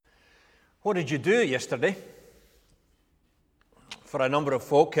What did you do yesterday? For a number of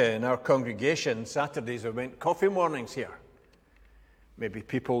folk in our congregation, Saturdays are went coffee mornings here. Maybe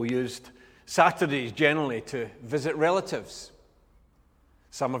people used Saturdays generally to visit relatives.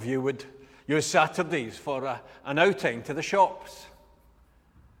 Some of you would use Saturdays for an outing to the shops.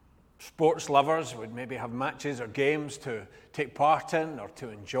 Sports lovers would maybe have matches or games to take part in or to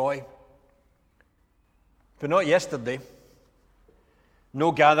enjoy. But not yesterday.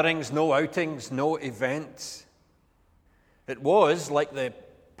 No gatherings, no outings, no events. It was, like the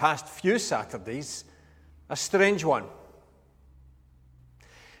past few Saturdays, a strange one.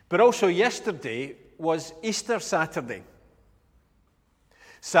 But also yesterday was Easter Saturday.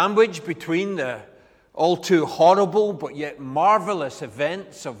 Sandwiched between the all too horrible but yet marvelous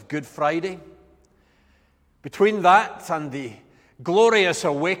events of Good Friday, between that and the glorious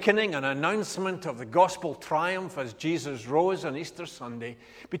awakening and announcement of the gospel triumph as Jesus rose on Easter Sunday,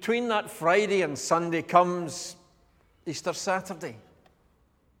 between that Friday and Sunday comes Easter Saturday.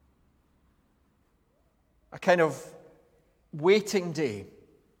 A kind of waiting day.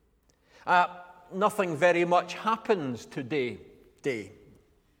 Nothing very much happens today.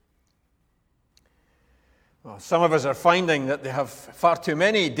 Well, some of us are finding that they have far too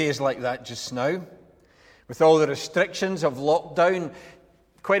many days like that just now. With all the restrictions of lockdown,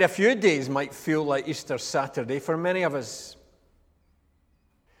 quite a few days might feel like Easter Saturday for many of us.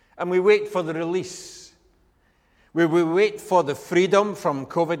 And we wait for the release. We wait for the freedom from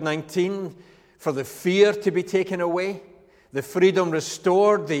COVID-19, for the fear to be taken away, the freedom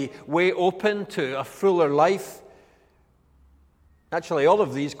restored, the way open to a fuller life. Actually, all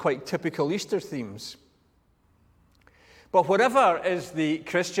of these quite typical Easter themes. But whatever is the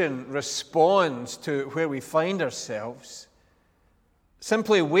Christian response to where we find ourselves,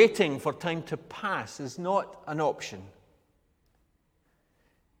 simply waiting for time to pass is not an option.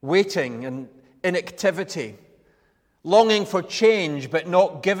 Waiting and inactivity, longing for change but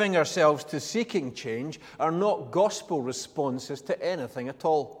not giving ourselves to seeking change are not gospel responses to anything at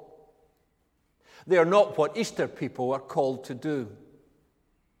all. They are not what Easter people are called to do.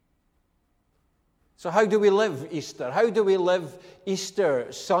 So how do we live Easter? How do we live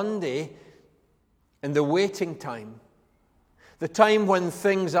Easter Sunday in the waiting time? The time when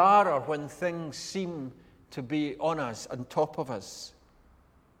things are or when things seem to be on us, on top of us.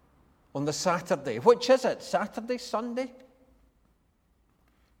 On the Saturday. Which is it? Saturday, Sunday?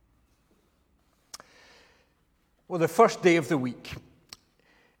 Well, the first day of the week.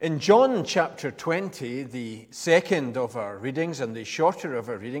 In John chapter 20, the second of our readings and the shorter of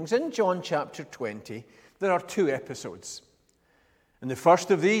our readings, in John chapter 20, there are two episodes. In the first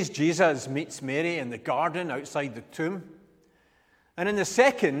of these, Jesus meets Mary in the garden outside the tomb. And in the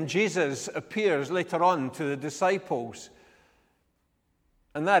second, Jesus appears later on to the disciples.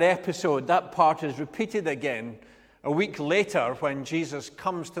 And that episode, that part is repeated again a week later when Jesus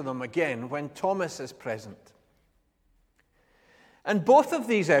comes to them again, when Thomas is present. And both of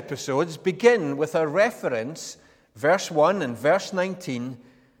these episodes begin with a reference, verse 1 and verse 19,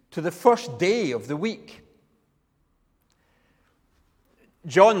 to the first day of the week.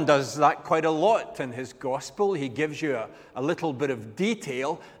 John does that quite a lot in his gospel. He gives you a little bit of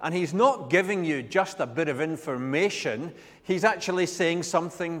detail, and he's not giving you just a bit of information. He's actually saying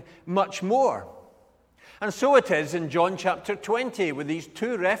something much more. And so it is in John chapter 20 with these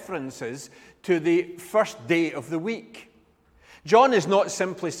two references to the first day of the week. John is not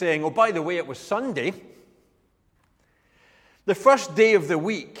simply saying, oh, by the way, it was Sunday. The first day of the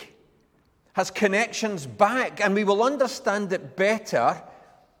week has connections back, and we will understand it better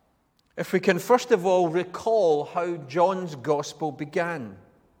if we can first of all recall how John's gospel began.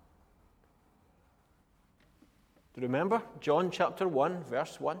 Do you remember? John chapter 1,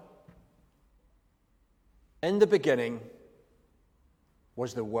 verse 1. In the beginning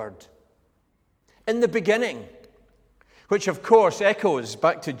was the Word. In the beginning. Which, of course, echoes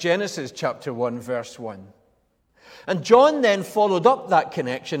back to Genesis chapter 1, verse 1. And John then followed up that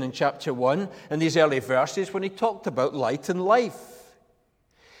connection in chapter 1 in these early verses when he talked about light and life.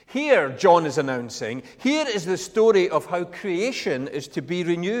 Here, John is announcing, here is the story of how creation is to be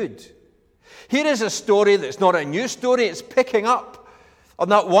renewed. Here is a story that's not a new story, it's picking up on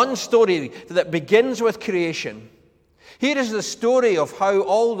that one story that begins with creation. Here is the story of how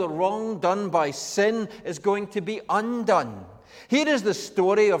all the wrong done by sin is going to be undone. Here is the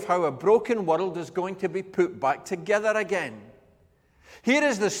story of how a broken world is going to be put back together again. Here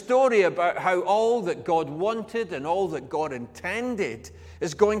is the story about how all that God wanted and all that God intended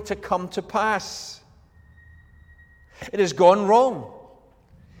is going to come to pass. It has gone wrong.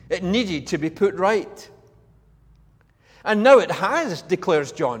 It needed to be put right. And now it has,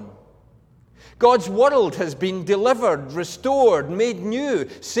 declares John. God's world has been delivered, restored, made new,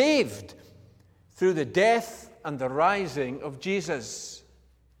 saved through the death and the rising of Jesus.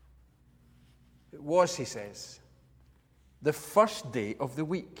 It was, he says, the first day of the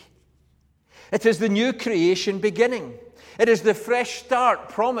week. It is the new creation beginning. It is the fresh start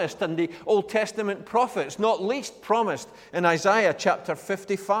promised in the Old Testament prophets, not least promised in Isaiah chapter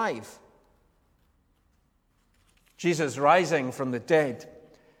 55. Jesus rising from the dead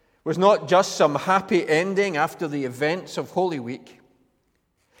was not just some happy ending after the events of Holy Week.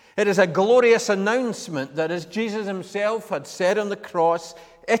 It is a glorious announcement that, as Jesus himself had said on the cross,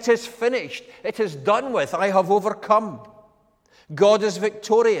 it is finished, it is done with, I have overcome. God is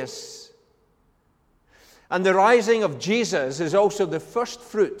victorious. And the rising of Jesus is also the first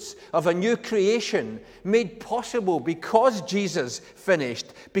fruits of a new creation made possible because Jesus finished,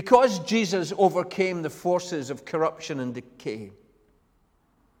 because Jesus overcame the forces of corruption and decay.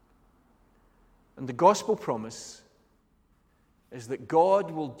 And the gospel promise is that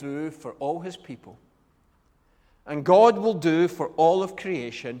God will do for all his people, and God will do for all of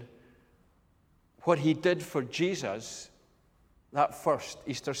creation what he did for Jesus that first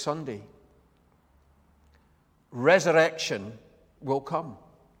Easter Sunday. Resurrection will come.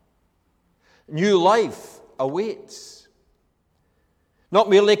 New life awaits. Not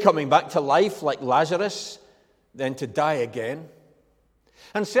merely coming back to life like Lazarus, then to die again.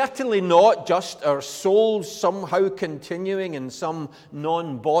 And certainly not just our souls somehow continuing in some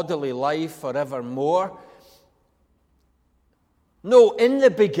non-bodily life forevermore. No, in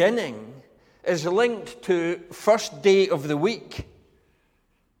the beginning is linked to first day of the week,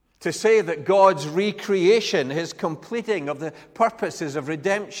 to say that God's recreation, his completing of the purposes of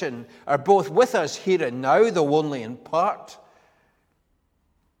redemption, are both with us here and now, though only in part.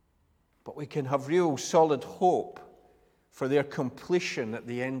 But we can have real solid hope for their completion at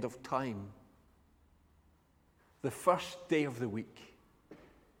the end of time. The first day of the week,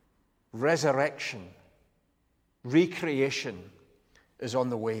 resurrection, recreation is on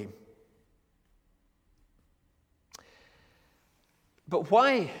the way. But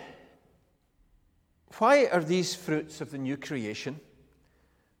why are these fruits of the new creation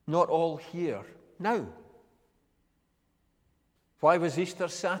not all here now? Why was Easter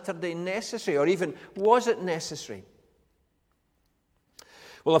Saturday necessary, or even was it necessary?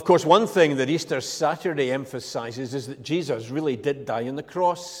 Well, of course, one thing that Easter Saturday emphasizes is that Jesus really did die on the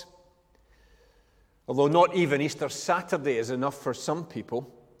cross. Although not even Easter Saturday is enough for some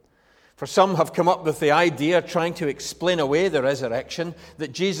people. For some have come up with the idea, trying to explain away the resurrection,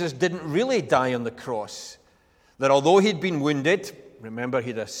 that Jesus didn't really die on the cross. That although he'd been wounded, remember he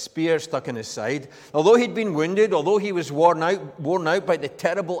had a spear stuck in his side, although he'd been wounded, although he was worn out by the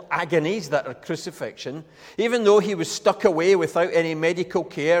terrible agonies that are crucifixion, even though he was stuck away without any medical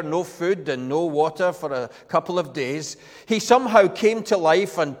care, no food and no water for a couple of days, he somehow came to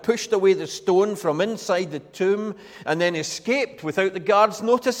life and pushed away the stone from inside the tomb and then escaped without the guards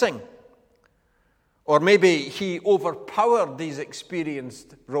noticing. Or maybe he overpowered these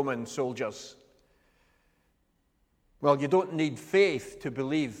experienced Roman soldiers. Well, you don't need faith to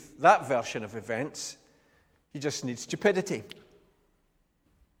believe that version of events. You just need stupidity.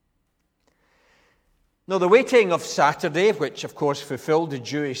 Now, the waiting of Saturday, which of course fulfilled the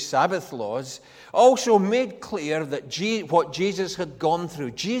Jewish Sabbath laws, also made clear that what Jesus had gone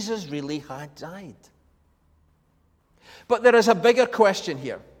through, Jesus really had died. But there is a bigger question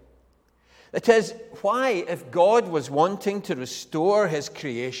here. It is, why, if God was wanting to restore his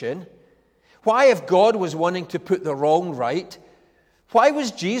creation, why, if God was wanting to put the wrong right, why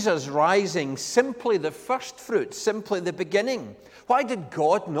was Jesus rising simply the first fruit, simply the beginning? Why did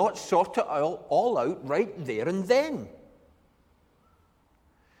God not sort it all out right there and then?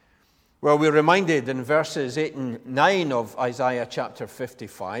 Well, we're reminded in verses 8 and 9 of Isaiah chapter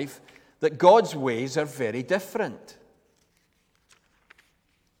 55 that God's ways are very different.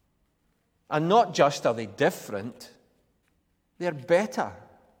 And not just are they different, they're better.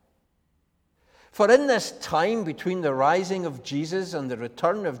 For in this time between the rising of Jesus and the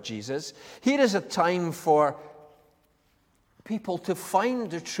return of Jesus, here is a time for people to find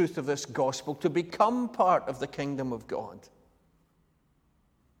the truth of this gospel, to become part of the kingdom of God.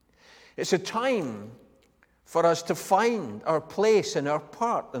 It's a time for us to find our place and our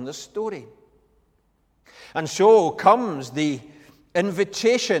part in the story. And so comes the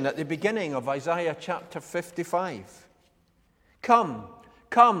invitation at the beginning of Isaiah chapter 55. Come,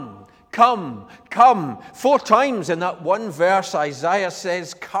 come, come, come. 4 times in that one verse, Isaiah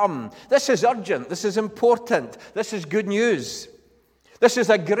says, come. This is urgent. This is important. This is good news. This is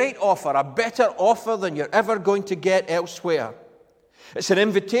a great offer, a better offer than you're ever going to get elsewhere. It's an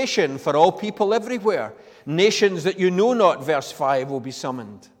invitation for all people everywhere. Nations that you know not, verse 5, will be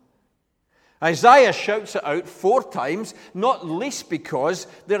summoned. Isaiah shouts it out 4 times, not least because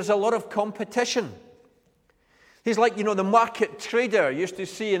there's a lot of competition. He's like, the market trader you used to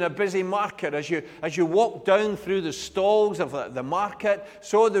see in a busy market. As you walk down through the stalls of the market,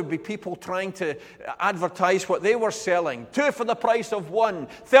 so there'd be people trying to advertise what they were selling. 2 for the price of 1,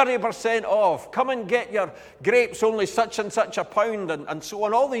 30% off. Come and get your grapes, only such and such a pound, and so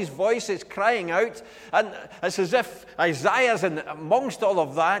on. All these voices crying out. And it's as if Isaiah's amongst all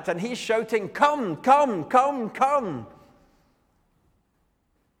of that, and he's shouting, come, come, come, come.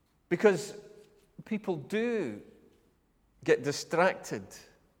 Because people do get distracted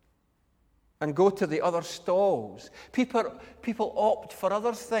and go to the other stalls. People opt for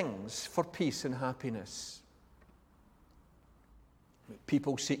other things for peace and happiness.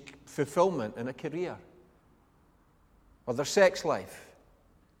 People seek fulfillment in a career, or their sex life,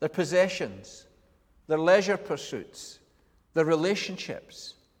 their possessions, their leisure pursuits, their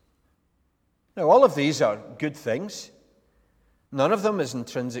relationships. Now, all of these are good things. None of them is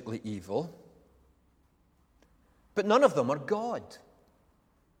intrinsically evil. But none of them are God.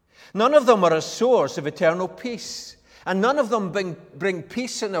 None of them are a source of eternal peace. And none of them bring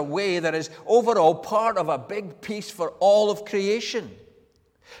peace in a way that is overall part of a big peace for all of creation.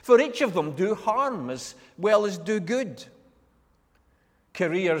 For each of them do harm as well as do good.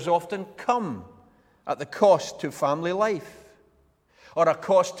 Careers often come at the cost to family life, or a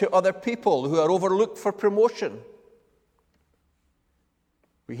cost to other people who are overlooked for promotion.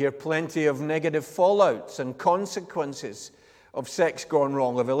 We hear plenty of negative fallouts and consequences of sex gone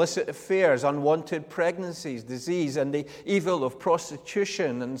wrong, of illicit affairs, unwanted pregnancies, disease, and the evil of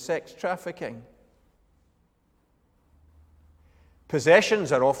prostitution and sex trafficking.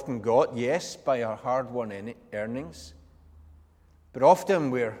 Possessions are often got, yes, by our hard-won earnings. But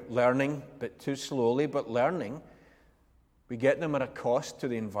often we're learning, a bit too slowly, but learning, we get them at a cost to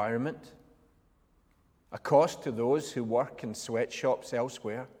the environment, a cost to those who work in sweatshops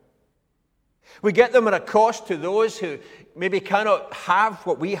elsewhere. We get them at a cost to those who maybe cannot have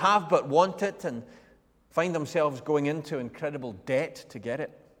what we have but want it and find themselves going into incredible debt to get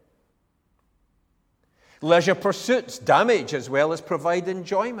it. Leisure pursuits damage as well as provide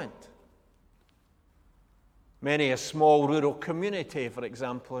enjoyment. Many a small rural community, for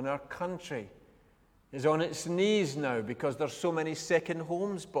example, in our country, is on its knees now because there's so many second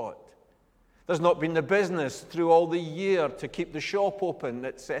homes bought. There's not been the business through all the year to keep the shop open,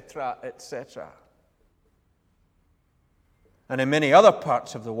 etc., etc. And in many other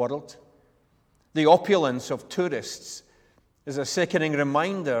parts of the world, the opulence of tourists is a sickening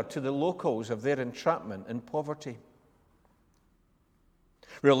reminder to the locals of their entrapment in poverty.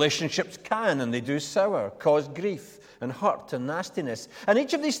 Relationships can, and they do sour, cause grief and hurt and nastiness. And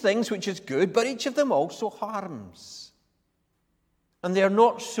each of these things, which is good, but each of them also harms. And they are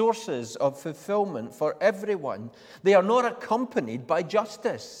not sources of fulfillment for everyone. They are not accompanied by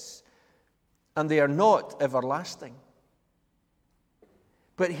justice. And they are not everlasting.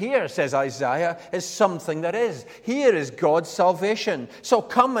 But here, says Isaiah, is something that is. Here is God's salvation. So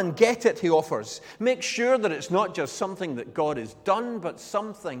come and get it, he offers. Make sure that it's not just something that God has done, but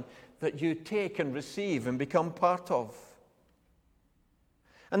something that you take and receive and become part of.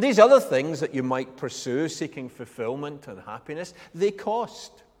 And these other things that you might pursue, seeking fulfillment and happiness, they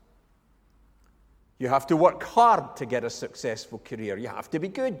cost. You have to work hard to get a successful career. You have to be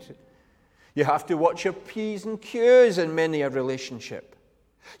good. You have to watch your P's and Q's in many a relationship.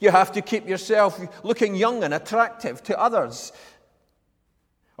 You have to keep yourself looking young and attractive to others,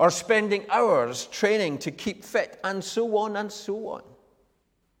 or spending hours training to keep fit, and so on and so on.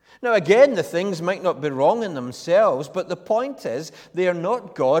 Now again, the things might not be wrong in themselves, but the point is they are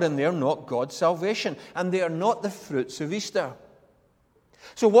not God and they are not God's salvation, and they are not the fruits of Easter.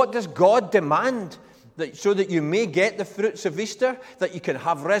 So what does God demand? So that you may get the fruits of Easter, that you can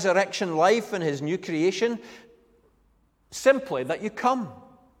have resurrection life in his new creation? Simply that you come.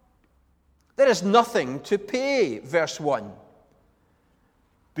 There is nothing to pay, verse 1.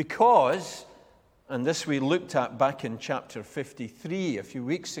 Because, and this we looked at back in chapter 53 a few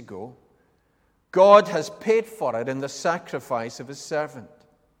weeks ago, God has paid for it in the sacrifice of his servant.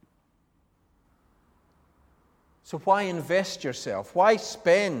 So why invest yourself? Why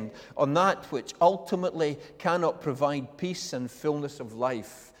spend on that which ultimately cannot provide peace and fullness of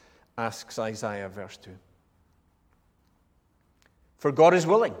life? Asks Isaiah, verse 2. For God is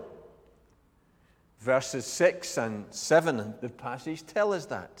willing. Verses 6 and 7 in the passage tell us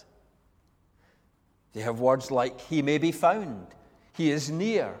that. They have words like, he may be found, he is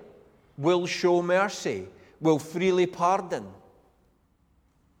near, will show mercy, will freely pardon.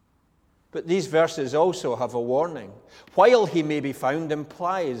 But these verses also have a warning. While he may be found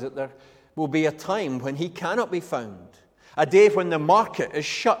implies that there will be a time when he cannot be found. A day when the market is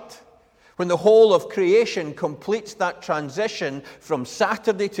shut. When the whole of creation completes that transition from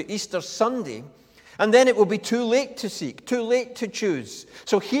Saturday to Easter Sunday. And then it will be too late to seek, too late to choose.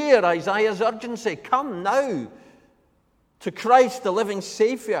 So hear Isaiah's urgency. Come now to Christ, the living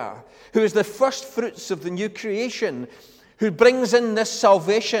Savior, who is the first fruits of the new creation, who brings in this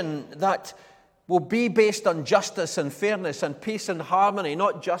salvation that will be based on justice and fairness and peace and harmony,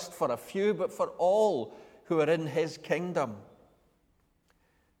 not just for a few, but for all who are in his kingdom.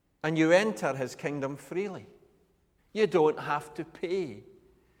 And you enter his kingdom freely. You don't have to pay.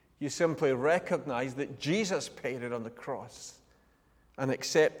 You simply recognize that Jesus paid it on the cross and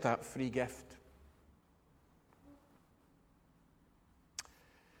accept that free gift.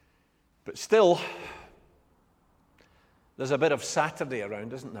 But still, there's a bit of Saturday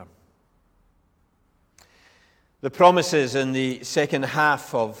around, isn't there? The promises in the second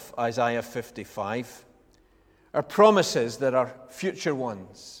half of Isaiah 55 are promises that are future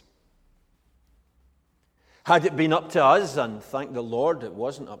ones. Had it been up to us, and thank the Lord it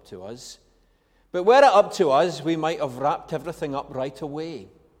wasn't up to us, but were it up to us, we might have wrapped everything up right away.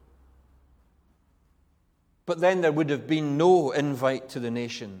 But then there would have been no invite to the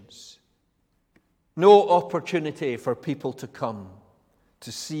nations, no opportunity for people to come,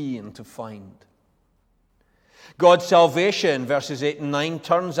 to see and to find. God's salvation, verses 8 and 9,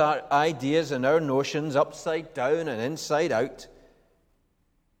 turns our ideas and our notions upside down and inside out.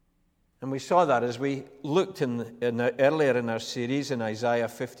 And we saw that as we looked earlier in our series in Isaiah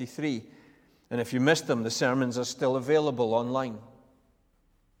 53. And if you missed them, the sermons are still available online.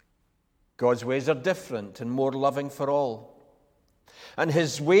 God's ways are different and more loving for all. And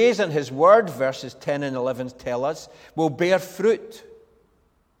his ways and his word, verses 10 and 11 tell us, will bear fruit.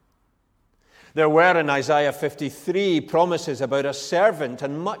 There were in Isaiah 53 promises about a servant,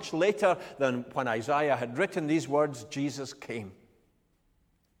 and much later than when Isaiah had written these words, Jesus came.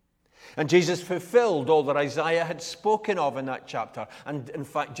 And Jesus fulfilled all that Isaiah had spoken of in that chapter. And in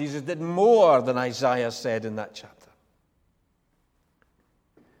fact, Jesus did more than Isaiah said in that chapter.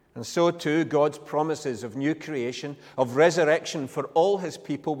 And so too, God's promises of new creation, of resurrection for all his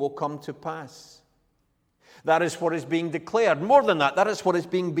people will come to pass. That is what is being declared. More than that, that is what is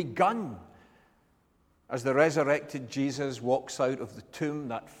being begun as the resurrected Jesus walks out of the tomb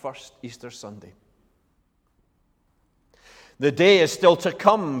that first Easter Sunday. The day is still to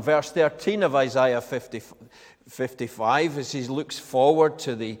come, verse 13 of Isaiah 55, as he looks forward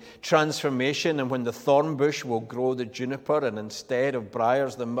to the transformation and when the thorn bush will grow the juniper and instead of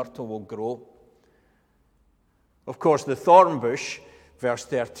briars the myrtle will grow. Of course, the thorn bush, verse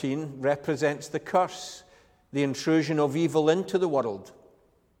 13, represents the curse, the intrusion of evil into the world.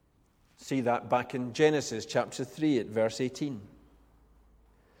 See that back in Genesis chapter 3 at verse 18.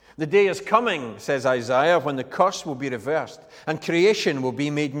 The day is coming, says Isaiah, when the curse will be reversed and creation will be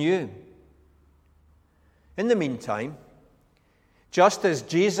made new. In the meantime, just as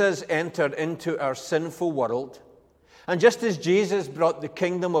Jesus entered into our sinful world, and just as Jesus brought the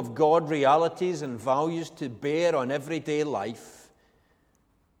kingdom of God realities and values to bear on everyday life,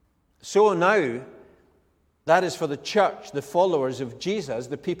 so now that is for the church, the followers of Jesus,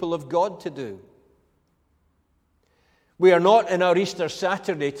 the people of God to do. We are not in our Easter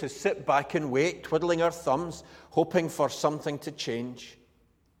Saturday to sit back and wait, twiddling our thumbs, hoping for something to change.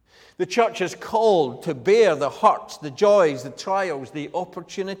 The church is called to bear the hurts, the joys, the trials, the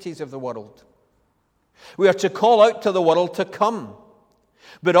opportunities of the world. We are to call out to the world to come,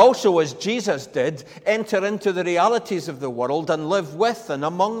 but also, as Jesus did, enter into the realities of the world and live with and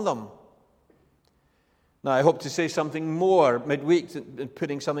among them. Now, I hope to say something more midweek,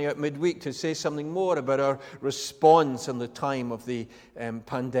 putting something out midweek, to say something more about our response in the time of the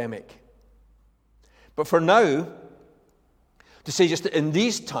pandemic. But for now, to say just that in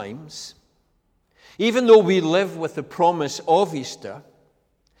these times, even though we live with the promise of Easter,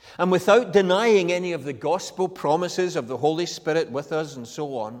 and without denying any of the gospel promises of the Holy Spirit with us and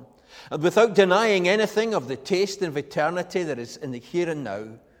so on, and without denying anything of the taste of eternity that is in the here and now,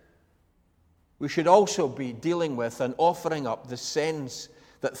 we should also be dealing with and offering up the sense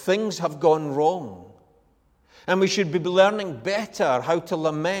that things have gone wrong. And we should be learning better how to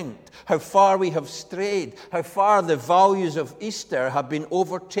lament, how far we have strayed, how far the values of Easter have been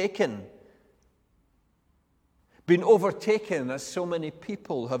overtaken. Been overtaken as so many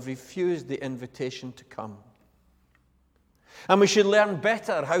people have refused the invitation to come. And we should learn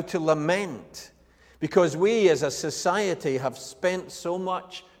better how to lament, because we as a society have spent so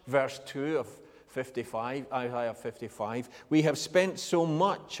much, verse 2 of Isaiah 55, we have spent so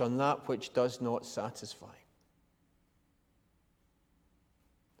much on that which does not satisfy.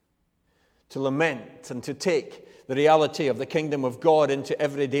 To lament and to take the reality of the kingdom of God into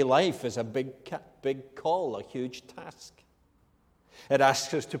everyday life is a big call, a huge task. It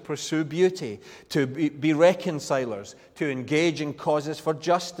asks us to pursue beauty, to be reconcilers, to engage in causes for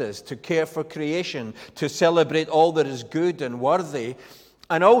justice, to care for creation, to celebrate all that is good and worthy,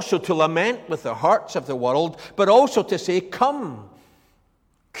 and also to lament with the hurts of the world, but also to say, "Come,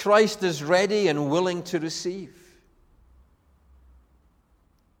 Christ is ready and willing to receive."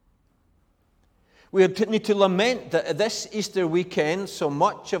 We need to lament that this Easter weekend, so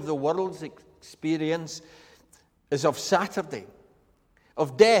much of the world's experience is of Saturday,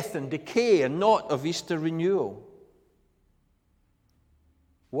 of death and decay, and not of Easter renewal.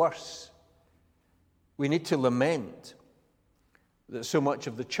 Worse, we need to lament that so much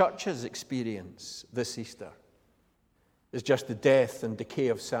of the church's experience this Easter is just the death and decay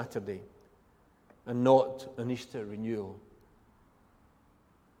of Saturday, and not an Easter renewal.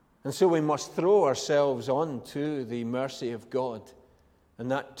 And so we must throw ourselves on to the mercy of God, and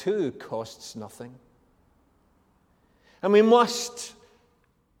that too costs nothing. And we must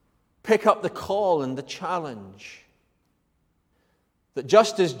pick up the call and the challenge that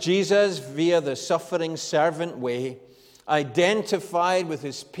just as Jesus, via the suffering servant way, identified with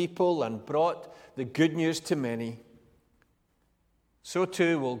his people and brought the good news to many, so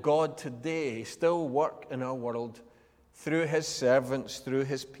too will God today still work in our world through his servants, through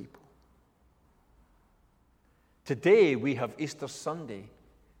his people. Today we have Easter Sunday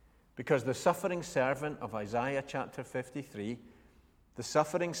because the suffering servant of Isaiah chapter 53, the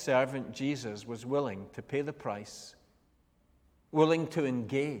suffering servant Jesus, was willing to pay the price, willing to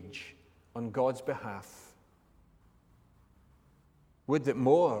engage on God's behalf. Would that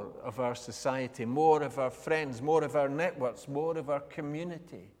more of our society, more of our friends, more of our networks, more of our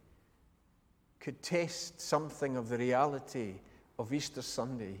community could taste something of the reality of Easter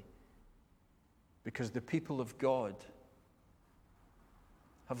Sunday, because the people of God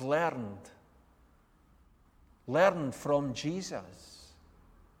have learned from Jesus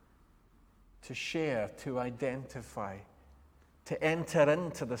to share, to identify, to enter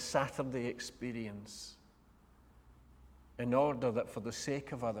into the Saturday experience, in order that for the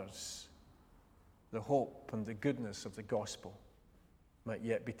sake of others, the hope and the goodness of the gospel might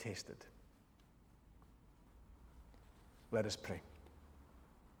yet be tasted. Let us pray.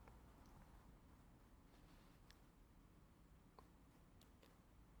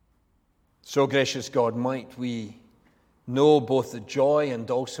 So, gracious God, might we know both the joy and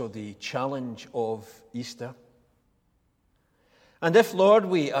also the challenge of Easter. And if, Lord,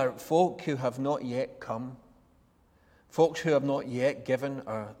 we are folk who have not yet come, folks who have not yet given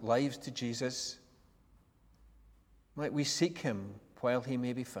our lives to Jesus, might we seek him while he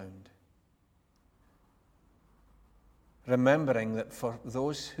may be found, remembering that for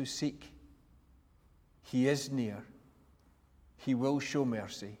those who seek, he is near, he will show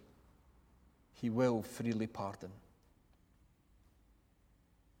mercy, he will freely pardon.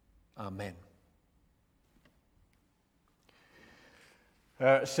 Amen.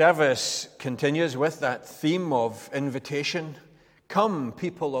 Our service continues with that theme of invitation. "Come,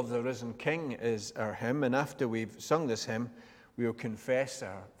 people of the risen King" is our hymn, and after we've sung this hymn, we will confess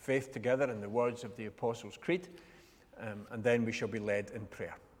our faith together in the words of the Apostles' Creed, and then we shall be led in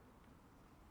prayer.